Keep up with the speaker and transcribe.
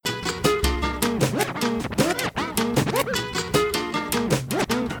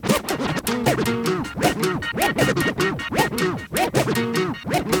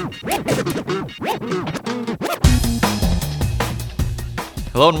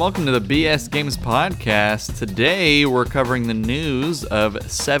Hello and welcome to the BS Games Podcast. Today we're covering the news of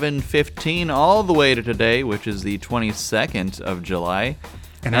 7/15 all the way to today, which is the 22nd of July.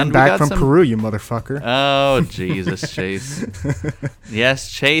 And I'm back from Peru, you motherfucker. Oh, Jesus, Chase. Yes,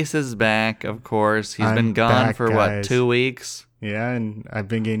 Chase is back, of course. He's been gone back, for, guys. 2 weeks? Yeah, and I've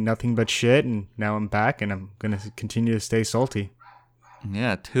been getting nothing but shit, and now I'm back, and I'm going to continue to stay salty.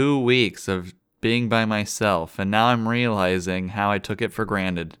 Yeah, 2 weeks of being by myself, and now I'm realizing how I took it for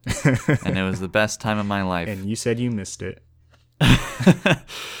granted. And it was the best time of my life. And you said you missed it.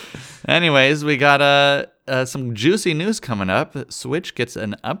 Anyways, we got some juicy news coming up. Switch gets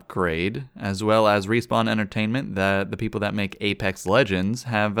an upgrade, as well as Respawn Entertainment, the people that make Apex Legends,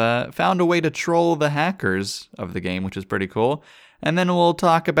 have found a way to troll the hackers of the game, which is pretty cool. And then we'll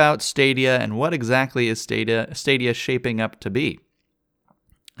talk about Stadia and what exactly is Stadia shaping up to be.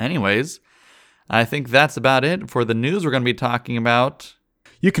 Anyways, I think that's about it for the news we're going to be talking about.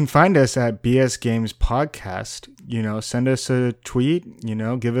 You can find us at BS Games Podcast. Send us a tweet,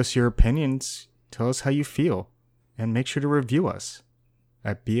 give us your opinions. Tell us how you feel. And make sure to review us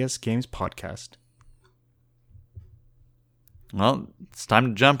at BS Games Podcast. Well, it's time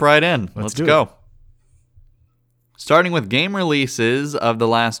to jump right in. Let's go. Starting with game releases of the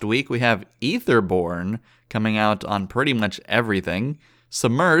last week, we have Etherborn coming out on pretty much everything.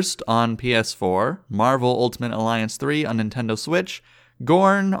 Submersed on PS4, Marvel Ultimate Alliance 3 on Nintendo Switch,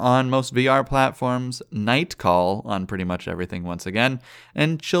 Gorn on most VR platforms, Nightcall on pretty much everything once again,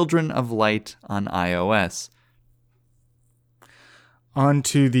 and Children of Light on iOS. On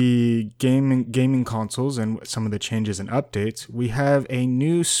to the gaming consoles and some of the changes and updates. We have a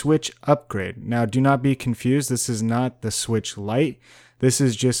new Switch upgrade. Now, do not be confused. This is not the Switch Lite. This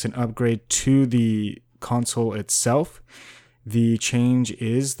is just an upgrade to the console itself. The change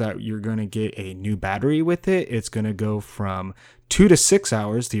is that you're going to get a new battery with it. It's going to go from 2 to 6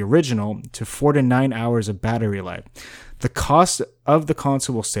 hours, the original, to 4 to 9 hours of battery life. The cost of the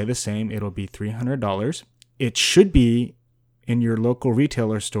console will stay the same. It'll be $300. It should be in your local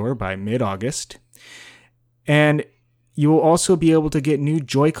retailer store by mid-August. And you will also be able to get new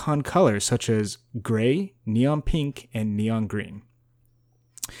Joy-Con colors such as gray, neon pink, and neon green.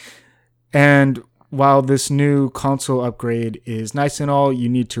 And while this new console upgrade is nice and all, you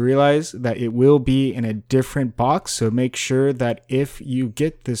need to realize that it will be in a different box. So make sure that if you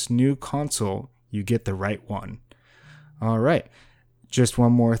get this new console, you get the right one. All right. Just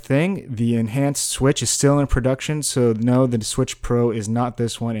one more thing. The enhanced Switch is still in production. So no, the Switch Pro is not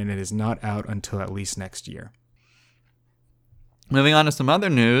this one, and it is not out until at least next year. Moving on to some other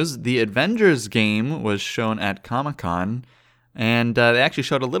news, the Avengers game was shown at Comic-Con. And they actually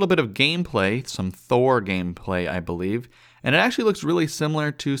showed a little bit of gameplay, some Thor gameplay, I believe. And it actually looks really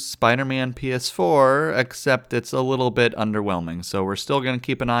similar to Spider-Man PS4, except it's a little bit underwhelming. So we're still going to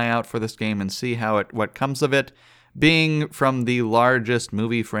keep an eye out for this game and see what comes of it. Being from the largest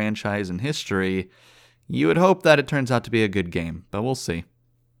movie franchise in history, you would hope that it turns out to be a good game, but we'll see.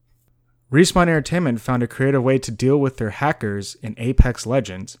 Respawn Entertainment found a creative way to deal with their hackers in Apex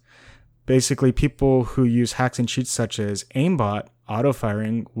Legends. Basically, people who use hacks and cheats such as aimbot,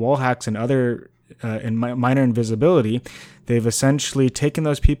 auto-firing, wall hacks, and other minor invisibility, they've essentially taken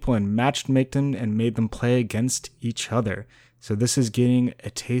those people and matched them and made them play against each other. So this is getting a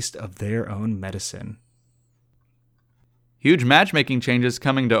taste of their own medicine. Huge matchmaking changes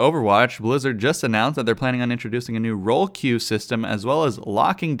coming to Overwatch. Blizzard just announced that they're planning on introducing a new role queue system, as well as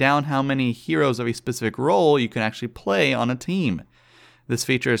locking down how many heroes of a specific role you can actually play on a team. This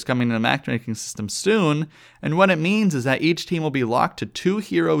feature is coming to the matchmaking system soon, and what it means is that each team will be locked to 2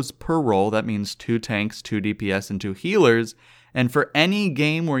 heroes per role. That means 2 tanks, 2 DPS, and 2 healers. And for any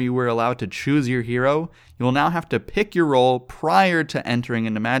game where you were allowed to choose your hero, you will now have to pick your role prior to entering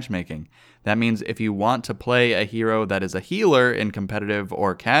into matchmaking. That means if you want to play a hero that is a healer in competitive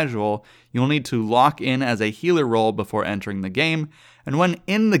or casual, you'll need to lock in as a healer role before entering the game. And when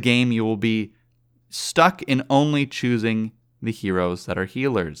in the game, you will be stuck in only choosing the heroes that are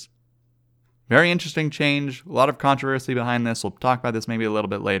healers. Very interesting change. A lot of controversy behind this. We'll talk about this maybe a little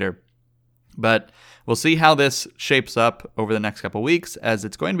bit later. But we'll see how this shapes up over the next couple weeks, as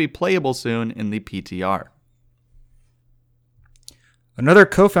it's going to be playable soon in the PTR. Another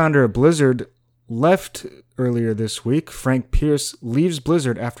co-founder of Blizzard left earlier this week. Frank Pierce leaves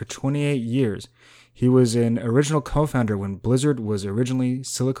Blizzard after 28 years. He was an original co-founder when Blizzard was originally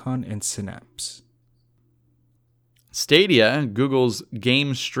Silicon and Synapse. Stadia, Google's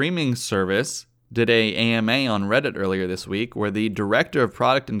game streaming service, did a AMA on Reddit earlier this week where the director of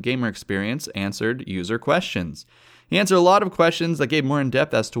product and gamer experience answered user questions. He answered a lot of questions that gave more in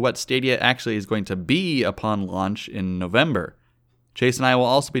depth as to what Stadia actually is going to be upon launch in November. Chase and I will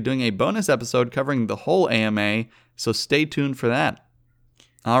also be doing a bonus episode covering the whole AMA, so stay tuned for that.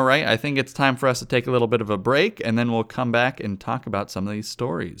 All right, I think it's time for us to take a little bit of a break, and then we'll come back and talk about some of these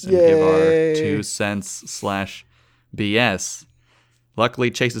stories and give our 2 cents / BS.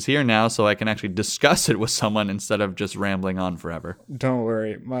 Luckily, Chase is here now, so I can actually discuss it with someone instead of just rambling on forever. Don't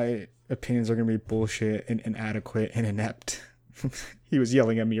worry, my opinions are going to be bullshit and inadequate and inept. He was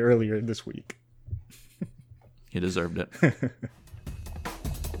yelling at me earlier this week. He deserved it.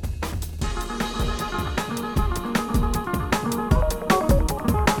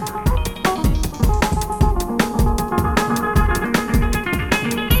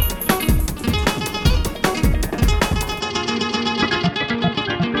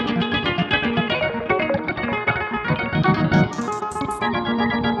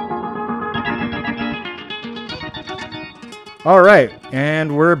 All right,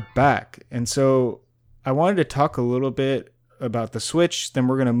 and we're back. And so I wanted to talk a little bit about the Switch. Then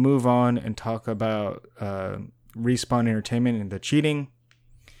we're going to move on and talk about Respawn Entertainment and the cheating.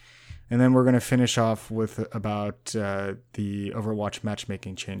 And then we're going to finish off with about the Overwatch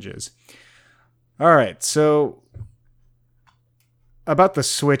matchmaking changes. All right, so about the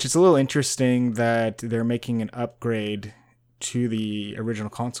Switch, it's a little interesting that they're making an upgrade to the original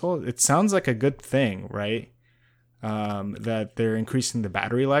console. It sounds like a good thing, right? That they're increasing the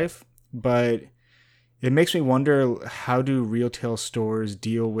battery life, but it makes me wonder, how do retail stores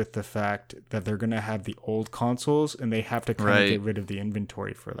deal with the fact that they're going to have the old consoles and they have to kind of get rid of the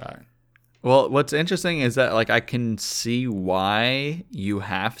inventory for that? Well, what's interesting is that I can see why you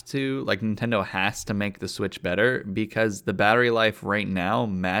have to, Nintendo has to make the Switch better, because the battery life right now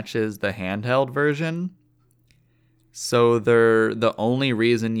matches the handheld version. So the only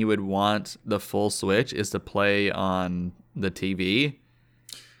reason you would want the full Switch is to play on the TV.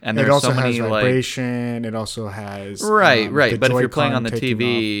 And it there's also so many has vibration. It also has right. But if you're Joy-Con playing on the taking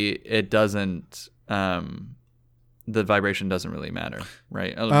TV, it doesn't. The vibration doesn't really matter,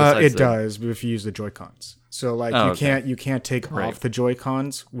 right? It does if you use the Joy-Cons. So you can't take right. off the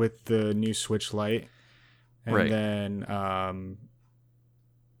Joy-Cons with the new Switch Lite, and right. then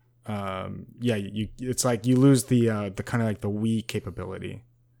it's like you lose the kind of like the Wii capability,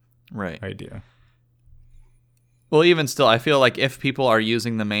 right? Idea. Well, even still, I feel like if people are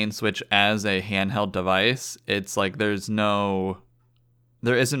using the main Switch as a handheld device, it's like there isn't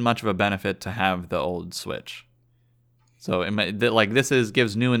much of a benefit to have the old Switch. So this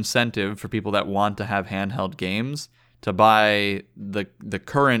gives new incentive for people that want to have handheld games to buy the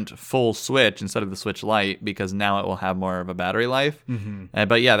current full Switch instead of the Switch Lite, because now it will have more of a battery life. Mm-hmm.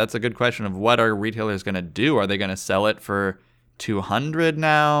 But yeah, that's a good question of what are retailers going to do? Are they going to sell it for $200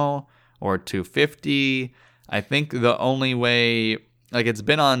 now or $250? I think the only way, it's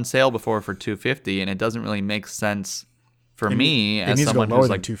been on sale before for $250, and it doesn't really make sense for me as someone who's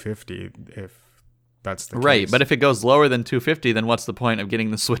like $250 if that's the right. case. But if it goes lower than $250, then what's the point of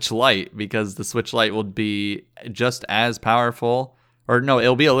getting the Switch Lite? Because the Switch Lite will be just as powerful, or no,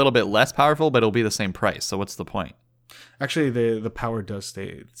 it'll be a little bit less powerful, but it'll be the same price. So what's the point? Actually, the power does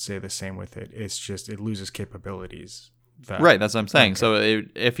stay the same with it. It's just it loses capabilities. Right, that's what I'm saying. Okay. So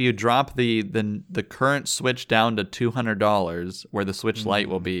if you drop the current Switch down to $200, where the Switch Lite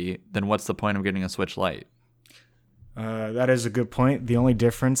will be, then what's the point of getting a Switch Lite? That is a good point. The only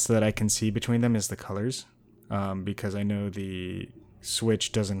difference that I can see between them is the colors, because I know the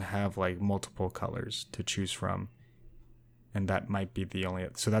Switch doesn't have multiple colors to choose from, and that might be the only.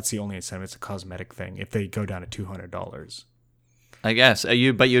 So that's the only incentive. It's a cosmetic thing. If they go down to $200, I guess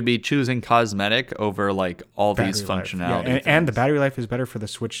but you'd be choosing cosmetic over all battery these life. functionality. Yeah, and the battery life is better for the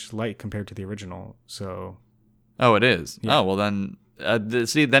Switch Lite compared to the original. So. Oh, it is. Yeah. Oh well, then.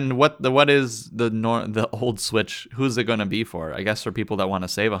 Then what is the old Switch? Who's it going to be for? I guess for people that want to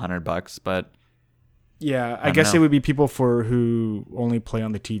save $100, but yeah, I guess it would be people who only play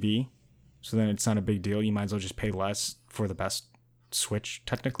on the TV. So then it's not a big deal. You might as well just pay less for the best Switch,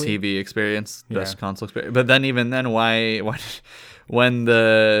 technically. TV experience, best console experience. But then even then, why when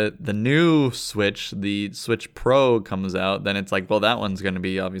the new Switch, the Switch Pro comes out, then it's well, that one's going to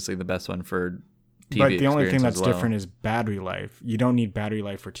be obviously the best one for TV. But the only thing that's different is battery life. You don't need battery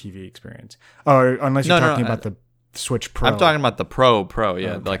life for TV experience. Or unless you're talking about the Switch Pro. I'm talking about the Pro,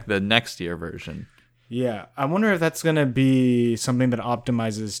 yeah, okay. The next year version. Yeah, I wonder if that's going to be something that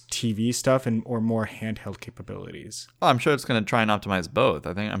optimizes TV stuff or more handheld capabilities. Oh, I'm sure it's going to try and optimize both.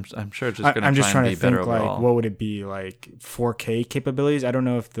 I think I'm sure it's just going to try and be better overall. What would it be 4K capabilities? I don't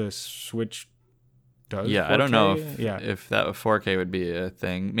know if the Switch does. Yeah, 4K? I don't know if that 4K would be a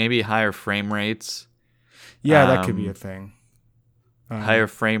thing. Maybe higher frame rates. Yeah, that could be a thing. Higher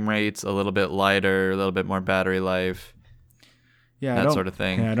frame rates, a little bit lighter, a little bit more battery life. Yeah, that sort of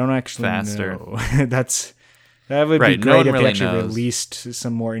thing. Yeah, I don't actually faster. know. That would Right, be no great one if really they actually knows. released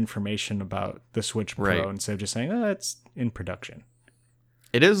some more information about the Switch Pro Right. instead of just saying, "Oh, it's in production."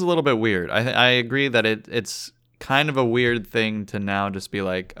 It is a little bit weird. I agree that it's kind of a weird thing to now just be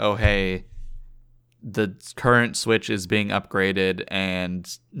like, oh hey, the current Switch is being upgraded, and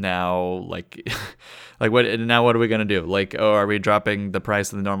now like like what are we gonna do? Like, oh, are we dropping the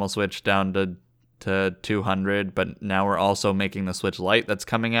price of the normal Switch down to 200, but now we're also making the Switch Lite that's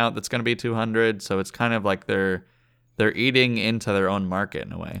coming out that's gonna be 200. So it's kind of like they're eating into their own market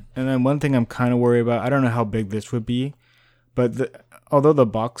in a way. And then one thing I'm kind of worried about, I don't know how big this would be, but although the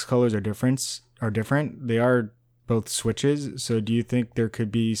box colors are different, they are both Switches. So do you think there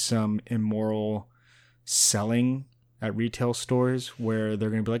could be some immoral selling at retail stores where they're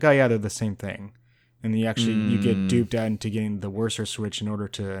going to be like, oh yeah, they're the same thing, and you get duped out into getting the worser Switch in order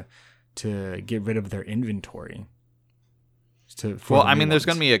to get rid of their inventory? Well, I mean, there's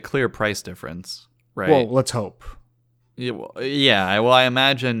going to be a clear price difference, right? Well, let's hope. Yeah, well, I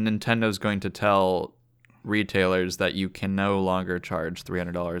imagine Nintendo's going to tell retailers that you can no longer charge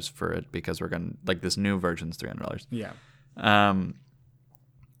 $300 for it because we're going to, like, this new version's $300. Yeah.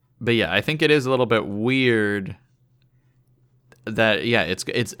 But yeah, I think it is a little bit weird that, yeah, it's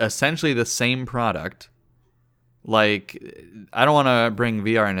essentially the same product. Like, I don't want to bring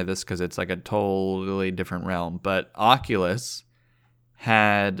VR into this because it's like a totally different realm, but Oculus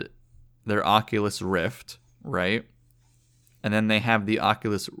had their Oculus Rift, right? And then they have the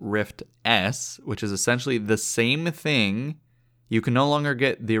Oculus Rift S, which is essentially the same thing. You can no longer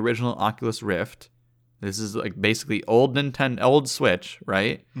get the original Oculus Rift. This is like basically old Switch,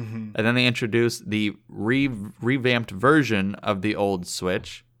 right? Mm-hmm. And then they introduced the revamped version of the old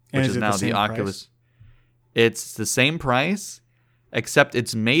Switch, which is now the Oculus. Price? It's the same price, except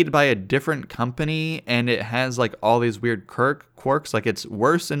it's made by a different company, and it has like all these weird quirks. Like, it's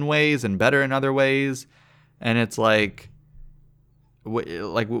worse in ways and better in other ways, and it's like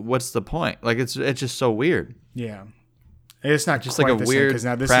what's the point? Like, it's just so weird. Yeah. It's not just quite like a the weird because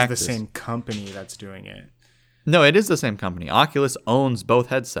now this practice. is the same company that's doing it. No, it is the same company. Oculus owns both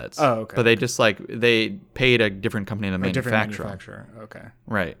headsets. Oh, okay. But they just they paid a different company to manufacture. Different manufacturer. Okay.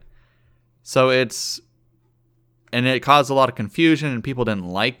 Right. So and it caused a lot of confusion, and people didn't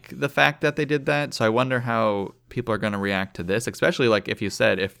like the fact that they did that. So I wonder how people are going to react to this, especially like if you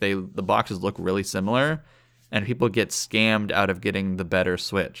said if the boxes look really similar, and people get scammed out of getting the better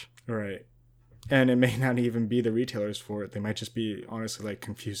Switch. Right. And it may not even be the retailers for it. They might just be honestly like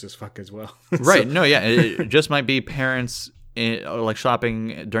confused as fuck as well. Right. No, yeah. It just might be parents like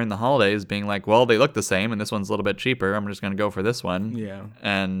shopping during the holidays being like, well, they look the same and this one's a little bit cheaper. I'm just going to go for this one. Yeah.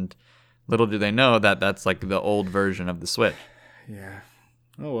 And little do they know that that's like the old version of the Switch. Yeah.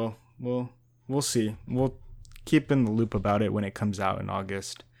 Oh, well, we'll see. We'll keep in the loop about it when it comes out in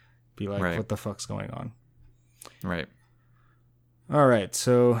August. Be like, Right. What the fuck's going on? Right. All right.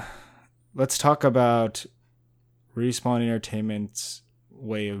 So let's talk about Respawn Entertainment's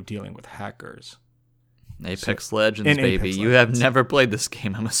way of dealing with hackers. Apex Legends, baby. Apex You Legends. have never played this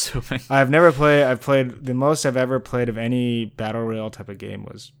game, I'm assuming. I've played the most I've ever played of any battle royale type of game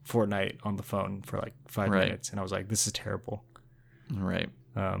was Fortnite on the phone for like 5 Right. minutes, and I was like, this is terrible. Right.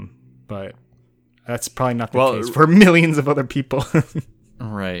 But that's probably not the Well, case for millions of other people.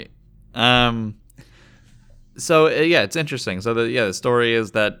 Right. So yeah, it's interesting. So the story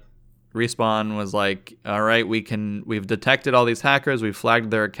is that Respawn was like, all right, we've detected all these hackers, we've flagged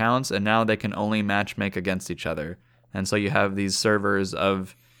their accounts, and now they can only matchmake against each other. And so you have these servers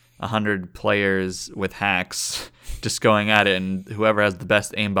of 100 players with hacks just going at it, and whoever has the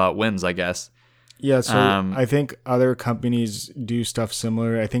best aimbot wins, I guess. Yeah, so I think other companies do stuff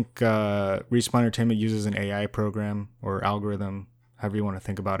similar. I think Respawn Entertainment uses an AI program or algorithm, however you want to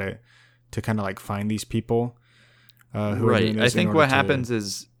think about it, to kind of like find these people. Who are doing Right. this I think in what order to- happens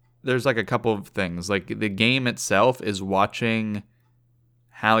is there's like a couple of things. Like, the game itself is watching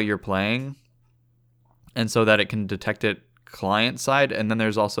how you're playing, and so that it can detect it client side, and then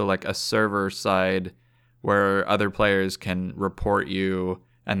there's also like a server side where other players can report you,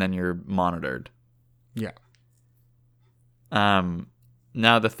 and then you're monitored. Yeah.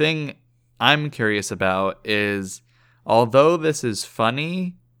 Now the thing I'm curious about is, although this is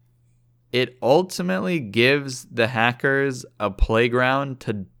funny, it ultimately gives the hackers a playground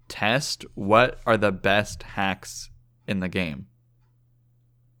to test what are the best hacks in the game.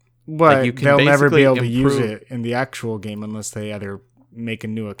 But you can they'll never be able basically to use improve- it in the actual game unless they either make a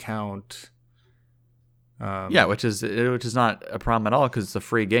new account. Yeah, which is not a problem at all because it's a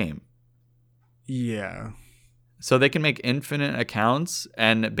free game. Yeah. So they can make infinite accounts,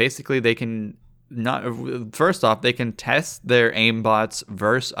 and basically they can not first off, they can test their aimbots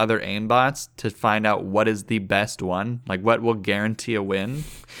versus other aimbots to find out what is the best one, like what will guarantee a win.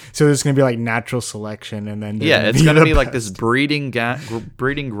 So there's going to be like natural selection, and then it's going to be like this breeding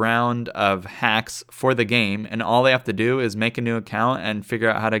ground of hacks for the game, and all they have to do is make a new account and figure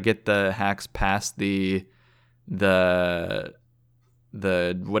out how to get the hacks past the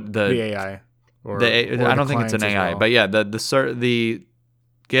AI. I don't think it's an AI, but yeah, the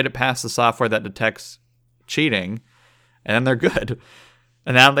get it past the software that detects cheating, and then they're good.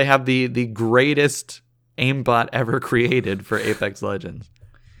 And now they have the greatest aimbot ever created for Apex Legends.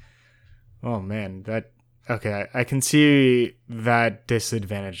 Oh man, okay. I can see that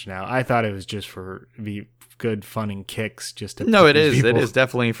disadvantage now. I thought it was just for the good fun and kicks. No, it is. People. It is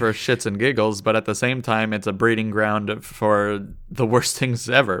definitely for shits and giggles, but at the same time, it's a breeding ground for the worst things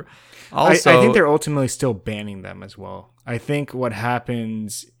ever. Also, I think they're ultimately still banning them as well. I think what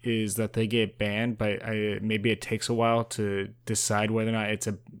happens is that they get banned, but maybe it takes a while to decide whether or not it's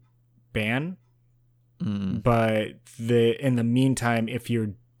a ban. But in the meantime, if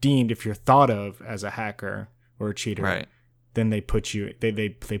you're thought of as a hacker or a cheater, right, then they put you they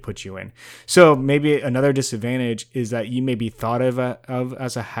put you in. So maybe another disadvantage is that you may be thought of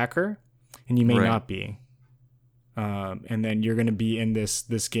as a hacker, and you may not be. And then you're going to be in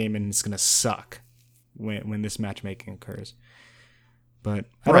this game, and it's going to suck when this matchmaking occurs. But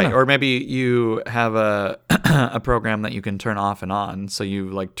I don't know. Or maybe you have a a program that you can turn off and on, so you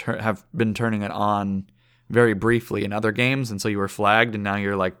like have been turning it on very briefly in other games, and so you were flagged, and now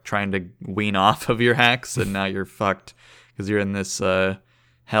you're like trying to wean off of your hacks, and now you're fucked because you're in this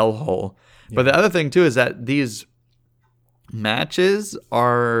hellhole. Yeah. But the other thing too is that these matches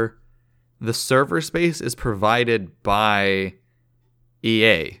are, the server space is provided by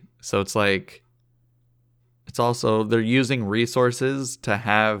EA, so it's like, it's also, they're using resources to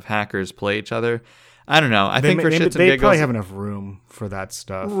have hackers play each other. I don't know. I think for shits and giggles, they probably have enough room for that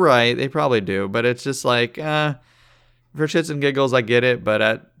stuff. Right, they probably do. But it's just like, for shits and giggles, I get it. But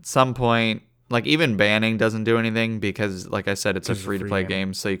at some point, like even banning doesn't do anything because, like I said, it's a free-to-play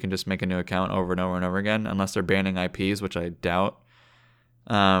game. So you can just make a new account over and over and over again, unless they're banning IPs, which I doubt.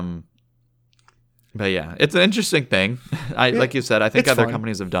 But yeah, it's an interesting thing. Like you said, I think other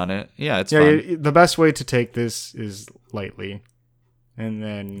companies have done it. Yeah, it's fun. The best way to take this is lightly. And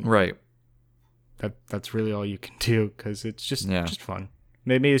then... Right. That's really all you can do, because it's just fun.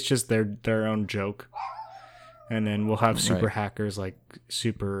 Maybe it's just their own joke, and then we'll have super hackers like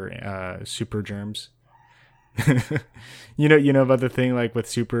super germs. you know about the thing like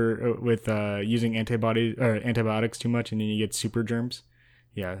with using antibiotics too much, and then you get super germs.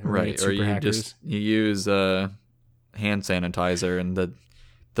 Yeah, right. Or you hackers. You use hand sanitizer, and the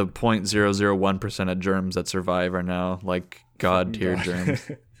 0.001% of germs that survive are now like god tier germs.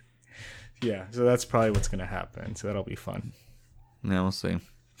 Yeah, so that's probably what's going to happen. So that'll be fun. Yeah, we'll see.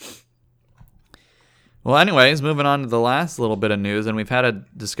 Well, anyways, moving on to the last little bit of news, and we've had a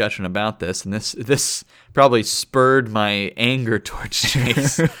discussion about this, and this probably spurred my anger towards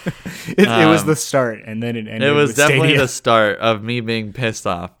Chase. It was the start, and then it ended. It was definitely Stadia. The start of me being pissed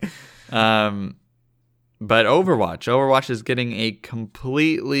off. But Overwatch is getting a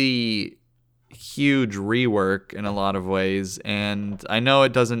completely huge rework in a lot of ways, and I know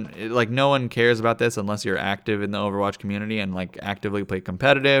it doesn't, like, no one cares about this unless you're active in the Overwatch community and like actively play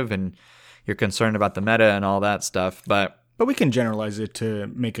competitive and you're concerned about the meta and all that stuff, but we can generalize it to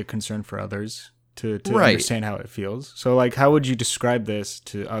make a concern for others to understand how it feels. So like, how would you describe this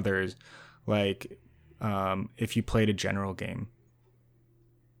to others, like if you played a general game?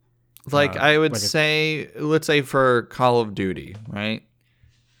 Like I would say, let's say for Call of Duty, right?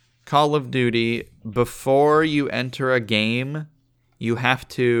 Call of Duty, before you enter a game, you have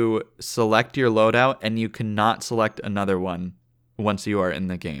to select your loadout, and you cannot select another one once you are in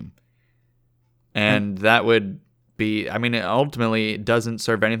the game. And that would be, I mean, it ultimately doesn't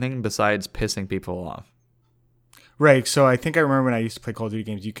serve anything besides pissing people off. Right. So I think I remember when I used to play Call of Duty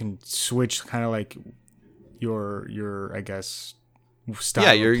games, you can switch kind of like your I guess, style.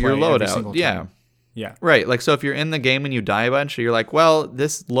 Yeah, your loadout. Yeah. Yeah. Right. Like, so if you're in the game and you die a bunch, you're like, well,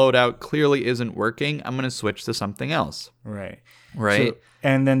 this loadout clearly isn't working. I'm going to switch to something else. Right. Right. So,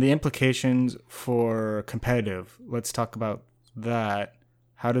 and then the implications for competitive. Let's talk about that.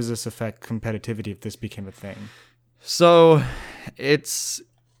 How does this affect competitivity if this became a thing? So it's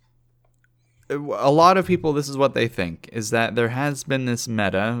a lot of people, this is what they think, is that there has been this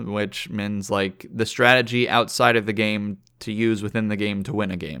meta, which means like the strategy outside of the game to use within the game to win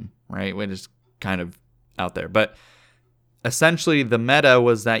a game, right? Which is kind of out there, but essentially the meta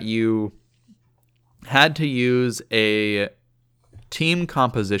was that you had to use a team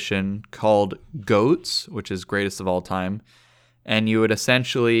composition called GOATs, which is greatest of all time, and you would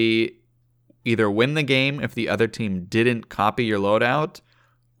essentially either win the game if the other team didn't copy your loadout,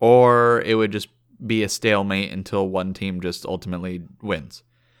 or it would just be a stalemate until one team just ultimately wins.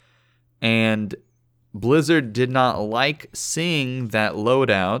 And Blizzard did not like seeing that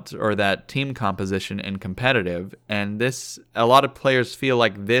loadout or that team composition in competitive, and a lot of players feel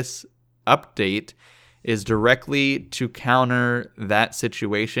like this update is directly to counter that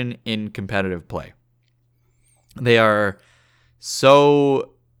situation in competitive play. They are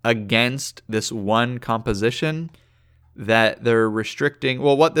so against this one composition that they're restricting.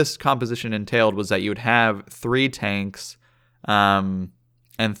 Well, what this composition entailed was that you would have 3 tanks and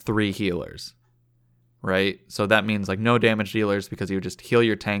 3 healers, right? So that means like no damage dealers, because you would just heal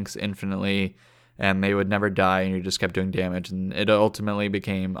your tanks infinitely and they would never die, and you just kept doing damage. And it ultimately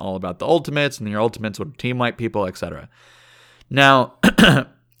became all about the ultimates, and your ultimates would team wipe people, etc. Now,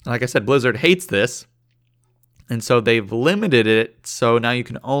 like I said, Blizzard hates this. And so they've limited it, so now you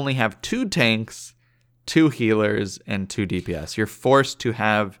can only have 2 tanks, 2 healers, and 2 DPS. You're forced to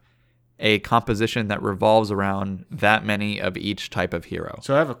have a composition that revolves around that many of each type of hero.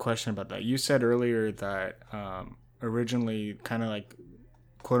 So I have a question about that. You said earlier that originally kind of like,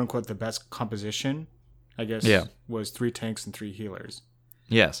 quote-unquote, the best composition, I guess, was 3 tanks and 3 healers.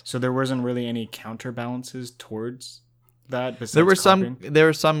 Yes. So there wasn't really any counterbalances towards that? There were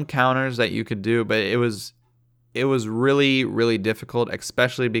some counters that you could do, but it was really, really difficult,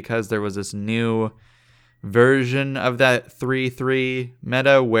 especially because there was this new version of that 3-3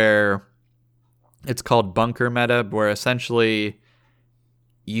 meta where it's called bunker meta, where essentially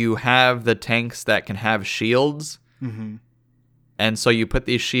you have the tanks that can have shields. Mm-hmm. And so you put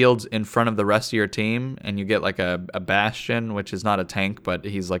these shields in front of the rest of your team, and you get like a Bastion, which is not a tank, but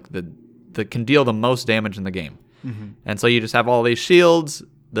he's like the can deal the most damage in the game. Mm-hmm. And so you just have all these shields,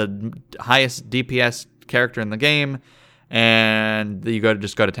 the highest DPS character in the game, and you go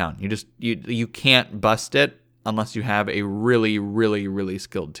to town. You can't bust it unless you have a really, really, really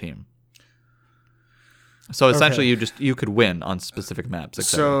skilled team. So essentially, you could win on specific maps.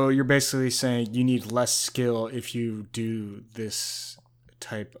 Etc. So you're basically saying you need less skill if you do this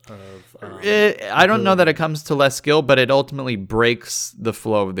type of. I don't know that it comes to less skill, but it ultimately breaks the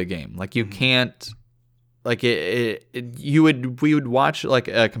flow of the game. Like you can't. Like we would watch like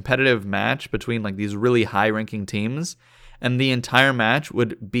a competitive match between like these really high ranking teams, and the entire match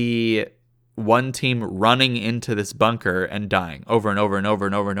would be one team running into this bunker and dying over and over and over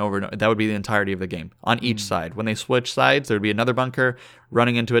and over and over. That would be the entirety of the game on each side. When they switch sides, there would be another bunker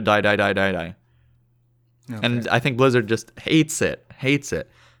running into it, die. Okay. And I think Blizzard just hates it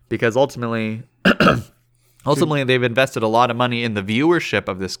because ultimately they've invested a lot of money in the viewership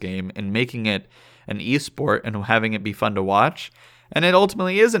of this game and making it an esport and having it be fun to watch. And it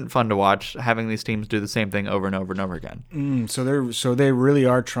ultimately isn't fun to watch having these teams do the same thing over and over and over again. So they really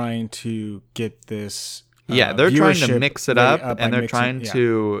are trying to get this. They're trying to mix it up, and they're trying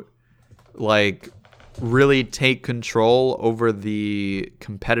to like really take control over the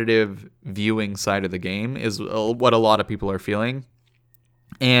competitive viewing side of the game is what a lot of people are feeling.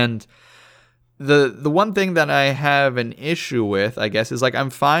 And the one thing that I have an issue with, I guess, is like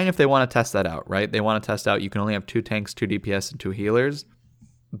I'm fine if they want to test that out, right? They want to test out you can only have 2 tanks, 2 DPS, and 2 healers.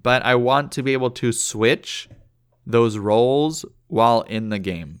 But I want to be able to switch those roles while in the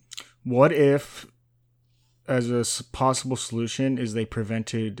game. What if, as a possible solution, is they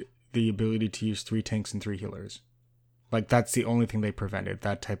prevented the ability to use 3 tanks and 3 healers? Like that's the only thing they prevented,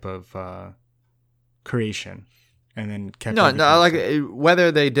 that type of creation. And then kept like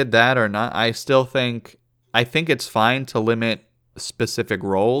whether they did that or not, I think it's fine to limit specific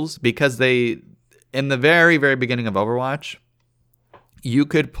roles, because in the very, very beginning of Overwatch, you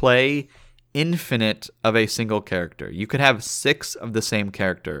could play infinite of a single character. You could have 6 of the same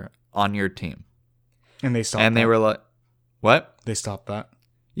character on your team. And they stopped. And they were like, what? They stopped that.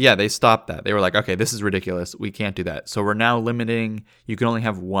 Yeah, they stopped that. They were like, okay, this is ridiculous. We can't do that. So we're now limiting. You can only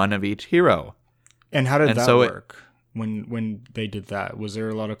have 1 of each hero. And how did that work when they did that? Was there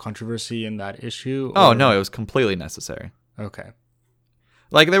a lot of controversy in that issue? Oh, no, it was completely necessary. Okay.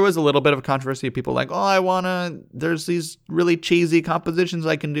 Like, there was a little bit of controversy. People like, there's these really cheesy compositions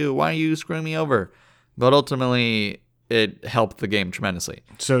I can do. Why are you screwing me over? But ultimately, it helped the game tremendously.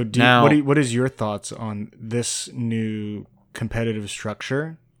 So what is your thoughts on this new competitive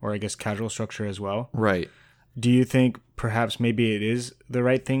structure, or I guess casual structure as well? Right. Do you think perhaps maybe it is the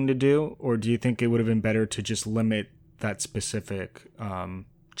right thing to do, or do you think it would have been better to just limit that specific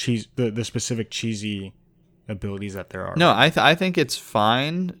the specific cheesy abilities that there are? No, I think it's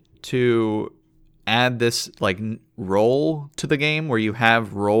fine to add this like role to the game where you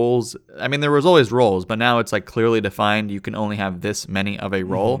have roles. I mean, there was always roles, but now it's like clearly defined. You can only have this many of a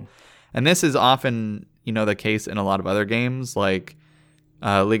role. And this is often, the case in a lot of other games like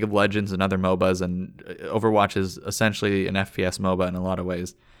League of Legends and other MOBAs, and Overwatch is essentially an FPS MOBA in a lot of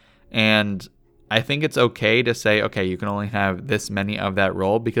ways. And I think it's okay to say, okay, you can only have this many of that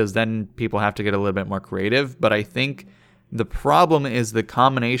role, because then people have to get a little bit more creative. But I think the problem is the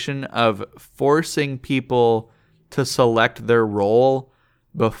combination of forcing people to select their role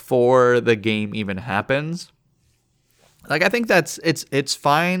before the game even happens. Like, I think it's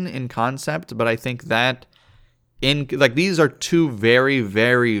fine in concept, but I think that these are two very,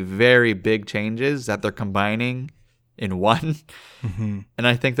 very, very big changes that they're combining in one. And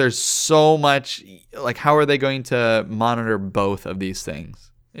I think there's so much, like, how are they going to monitor both of these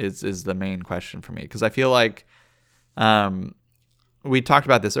things is the main question for me. Because I feel like we talked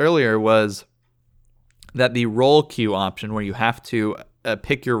about this earlier, was that the role queue option, where you have to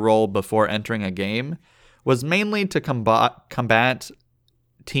pick your role before entering a game, was mainly to combat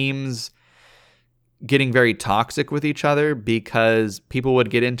teams getting very toxic with each other, because people would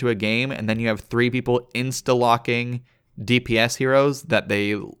get into a game and then you have 3 people insta-locking DPS heroes that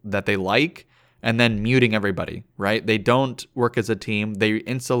they like, and then muting everybody, right? They don't work as a team. They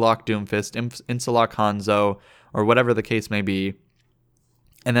insta-lock Doomfist, insta-lock Hanzo, or whatever the case may be,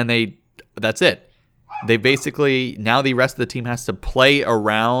 and then that's it. They basically, now the rest of the team has to play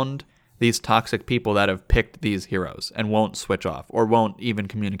around these toxic people that have picked these heroes and won't switch off or won't even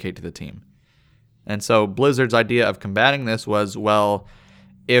communicate to the team. And so Blizzard's idea of combating this was, well,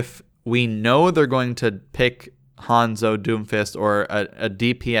 if we know they're going to pick Hanzo, Doomfist, or a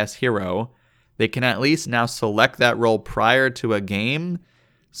DPS hero, they can at least now select that role prior to a game,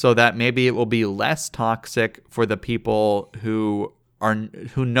 so that maybe it will be less toxic for the people who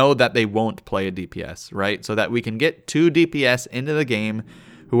know that they won't play a DPS, right? So that we can get 2 DPS into the game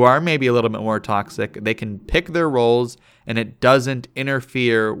who are maybe a little bit more toxic. They can pick their roles, and it doesn't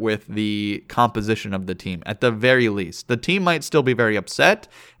interfere with the composition of the team. At the very least, the team might still be very upset,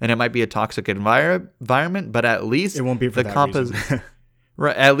 and it might be a toxic environment, but at least it won't be for that reason.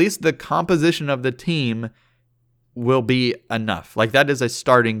 Right, at least the composition of the team will be enough. Like, that is a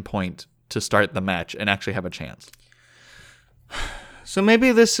starting point to start the match and actually have a chance. So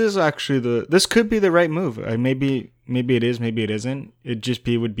maybe this is actually this could be the right move. Maybe it is, maybe it isn't.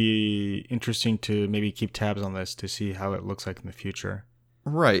 Would be interesting to maybe keep tabs on this to see how it looks like in the future.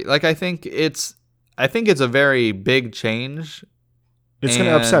 Right. Like, I think it's a very big change. It's going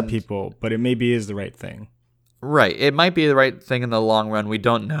to upset people, but it maybe is the right thing. Right. It might be the right thing in the long run. We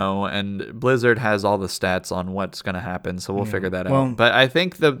don't know. And Blizzard has all the stats on what's going to happen, so we'll figure that out. But I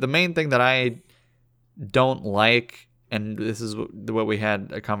think the main thing that I don't like, and this is what we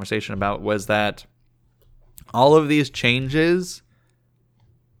had a conversation about, was that all of these changes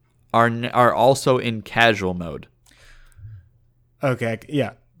are also in casual mode. Okay,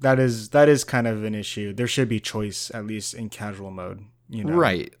 yeah, that is kind of an issue. There should be choice, at least in casual mode.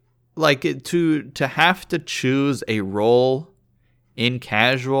 Right. Like, to have to choose a role in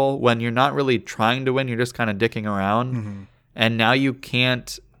casual when you're not really trying to win, you're just kind of dicking around, and now you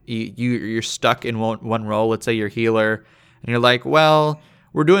can't. You're stuck in one role. Let's say you're healer, and you're like, well,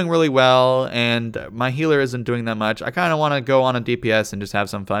 we're doing really well, and my healer isn't doing that much. I kind of want to go on a DPS and just have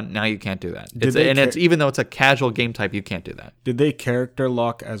some fun. Now you can't do that. It's even though it's a casual game type, you can't do that. Did they character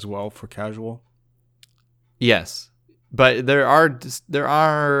lock as well for casual? Yes, but there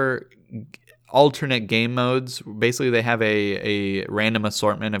are alternate game modes. Basically, they have a random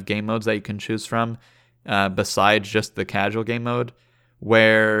assortment of game modes that you can choose from, besides just the casual game mode,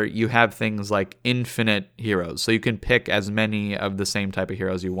 where you have things like infinite heroes. So you can pick as many of the same type of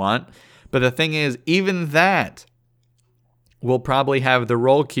heroes you want. But the thing is, even that will probably have the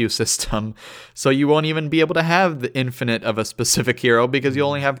role queue system. So you won't even be able to have the infinite of a specific hero, because you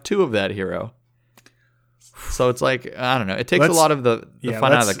only have 2 of that hero. So it's like, I don't know. It takes a lot of the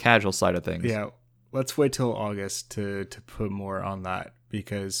fun out of the casual side of things. Yeah. Let's wait till August to put more on that,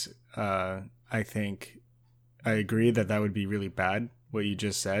 because I think I agree that would be really bad, what you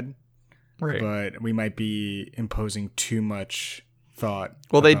just said, right? But we might be imposing too much thought.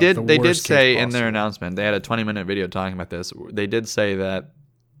 Well, they did say in their announcement, they had a 20-minute video talking about this. They did say that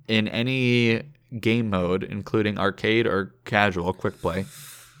in any game mode, including arcade or casual, quick play,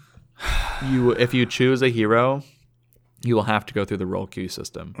 if you choose a hero, you will have to go through the role queue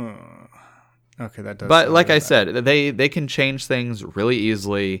system. Okay, that does. But like I said, they can change things really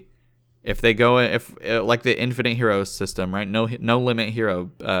easily. If they go, like the infinite hero system, right? No limit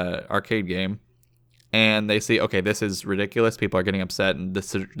hero arcade game. and they see, okay, this is ridiculous, people are getting upset, and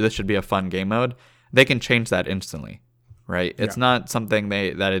this should be a fun game mode, they can change that instantly, right? It's not something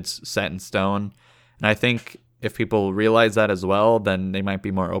that it's set in stone. And I think if people realize that as well, then they might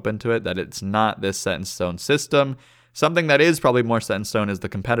be more open to it, that it's not this set in stone system. Something that is probably more set in stone is the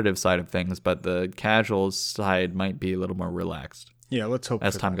competitive side of things, but the casual side might be a little more relaxed. Yeah, let's hope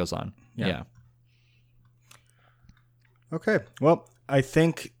as time goes on. Yeah. Okay. Well, I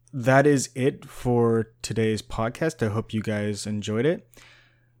think that is it for today's podcast. I hope you guys enjoyed it.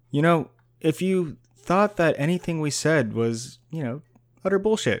 You know, if you thought that anything we said was, utter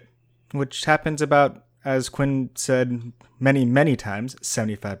bullshit, which happens about, as Quinn said many, many times,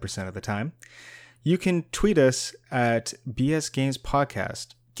 75% of the time, you can tweet us at BS Games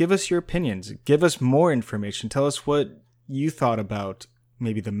Podcast. Give us your opinions. Give us more information. Tell us what you thought about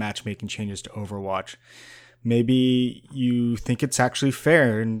maybe the matchmaking changes to Overwatch. Maybe you think it's actually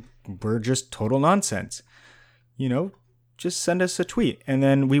fair and we're just total nonsense. Just send us a tweet. And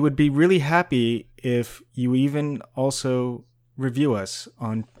then we would be really happy if you even also review us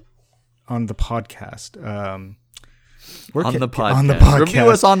on the podcast. On the podcast. Review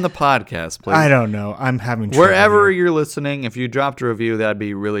us on the podcast, please. I don't know. I'm having trouble wherever here. you're listening, if you dropped a review, that'd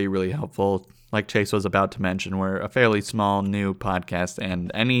be really, really helpful. Like Chase was about to mention, we're a fairly small new podcast,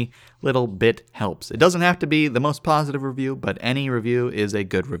 and any little bit helps. It doesn't have to be the most positive review, but any review is a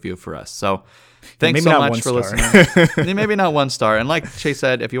good review for us. So thanks so much for listening. Maybe not 1 star. And like Chase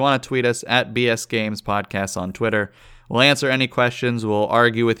said, if you want to tweet us at BS Games Podcast on Twitter, we'll answer any questions. We'll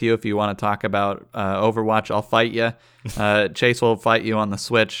argue with you if you want to talk about Overwatch. I'll fight you. Chase will fight you on the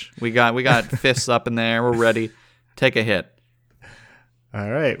Switch. We got fists up in there. We're ready. Take a hit. All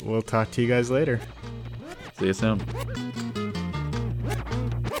right. We'll talk to you guys later. See you soon.